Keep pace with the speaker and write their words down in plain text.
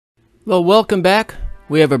Well, welcome back.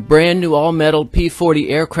 We have a brand new all-metal P-40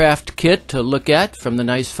 aircraft kit to look at from the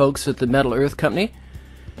nice folks at the Metal Earth Company.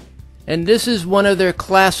 And this is one of their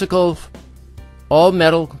classical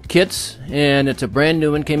all-metal kits, and it's a brand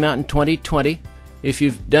new one, came out in 2020. If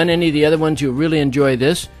you've done any of the other ones, you'll really enjoy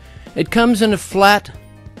this. It comes in a flat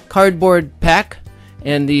cardboard pack,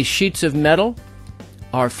 and these sheets of metal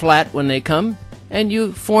are flat when they come, and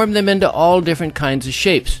you form them into all different kinds of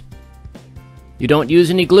shapes. You don't use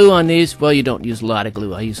any glue on these. Well, you don't use a lot of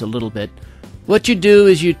glue. I use a little bit. What you do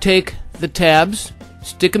is you take the tabs,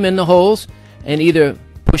 stick them in the holes, and either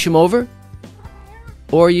push them over,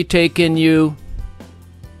 or you take and you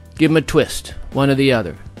give them a twist, one or the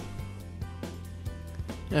other.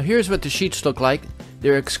 Now here's what the sheets look like.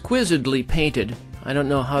 They're exquisitely painted. I don't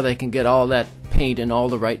know how they can get all that paint in all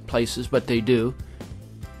the right places, but they do.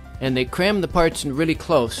 And they cram the parts in really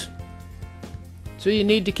close. So you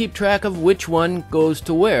need to keep track of which one goes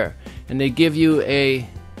to where. And they give you a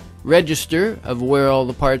register of where all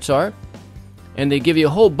the parts are. And they give you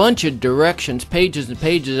a whole bunch of directions, pages and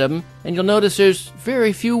pages of them. And you'll notice there's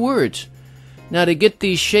very few words. Now to get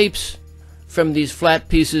these shapes from these flat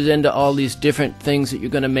pieces into all these different things that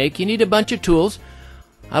you're going to make, you need a bunch of tools.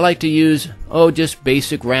 I like to use, just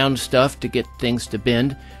basic round stuff to get things to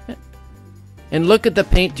bend. And look at the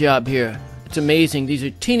paint job here. It's amazing. These are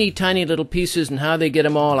teeny tiny little pieces, and how they get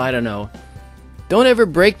them all, I don't know. Don't ever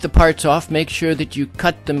break the parts off. Make sure that you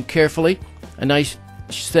cut them carefully. A nice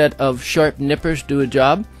set of sharp nippers do a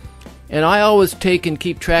job. And I always take and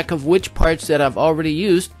keep track of which parts that I've already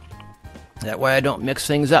used. That way I don't mix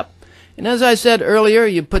things up. And as I said earlier,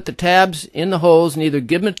 you put the tabs in the holes and either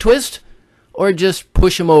give them a twist or just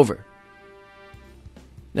push them over.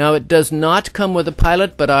 Now it does not come with a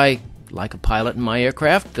pilot, but I like a pilot in my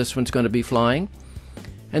aircraft. This one's going to be flying.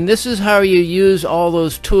 And this is how you use all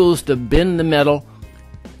those tools to bend the metal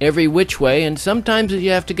every which way, and sometimes you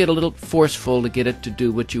have to get a little forceful to get it to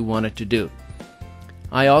do what you want it to do.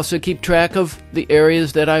 I also keep track of the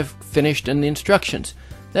areas that I've finished in the instructions.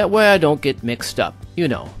 That way I don't get mixed up, you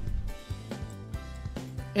know.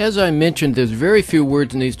 As I mentioned, there's very few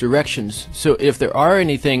words in these directions, so if there are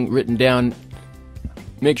anything written down,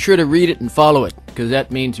 make sure to read it and follow it, because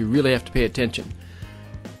that means you really have to pay attention.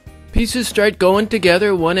 Pieces start going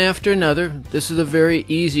together one after another. This is a very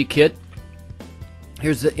easy kit.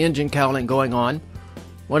 Here's the engine cowling going on.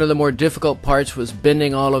 One of the more difficult parts was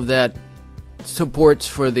bending all of that supports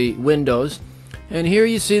for the windows. And here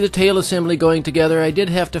you see the tail assembly going together. I did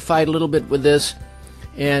have to fight a little bit with this,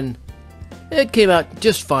 and it came out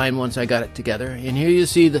just fine once I got it together. And here you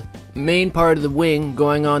see the main part of the wing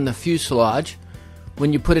going on the fuselage.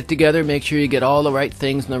 When you put it together, make sure you get all the right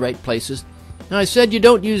things in the right places. Now I said you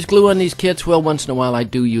don't use glue on these kits. Well, once in a while I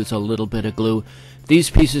do use a little bit of glue. These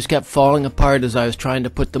pieces kept falling apart as I was trying to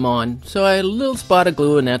put them on, so I had a little spot of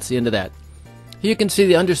glue, and that's the end of that. You can see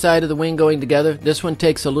the underside of the wing going together. This one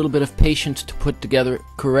takes a little bit of patience to put together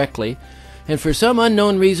correctly. And for some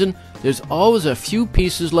unknown reason, there's always a few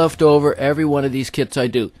pieces left over every one of these kits I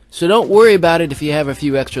do. So don't worry about it if you have a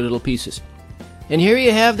few extra little pieces. And here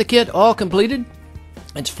you have the kit all completed.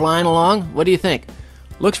 It's flying along. What do you think?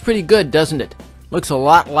 Looks pretty good, doesn't it? Looks a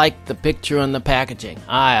lot like the picture on the packaging.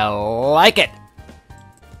 I like it!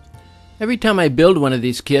 Every time I build one of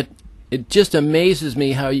these kits, it just amazes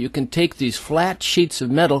me how you can take these flat sheets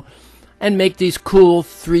of metal and make these cool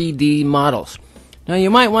 3D models. Now you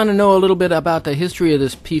might want to know a little bit about the history of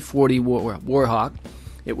this P-40 Warhawk.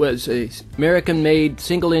 It was an American-made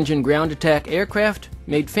single-engine ground attack aircraft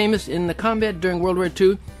made famous in the combat during World War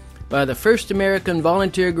II by the 1st American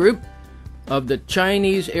Volunteer Group of the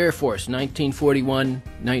Chinese Air Force,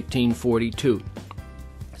 1941-1942.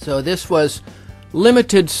 So this was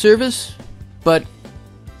limited service, but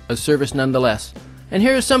a service nonetheless. And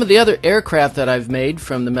here are some of the other aircraft that I've made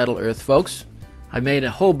from the Metal Earth folks. I made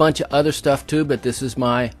a whole bunch of other stuff too, but this is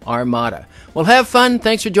my Armada. Well, have fun.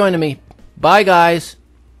 Thanks for joining me. Bye, guys.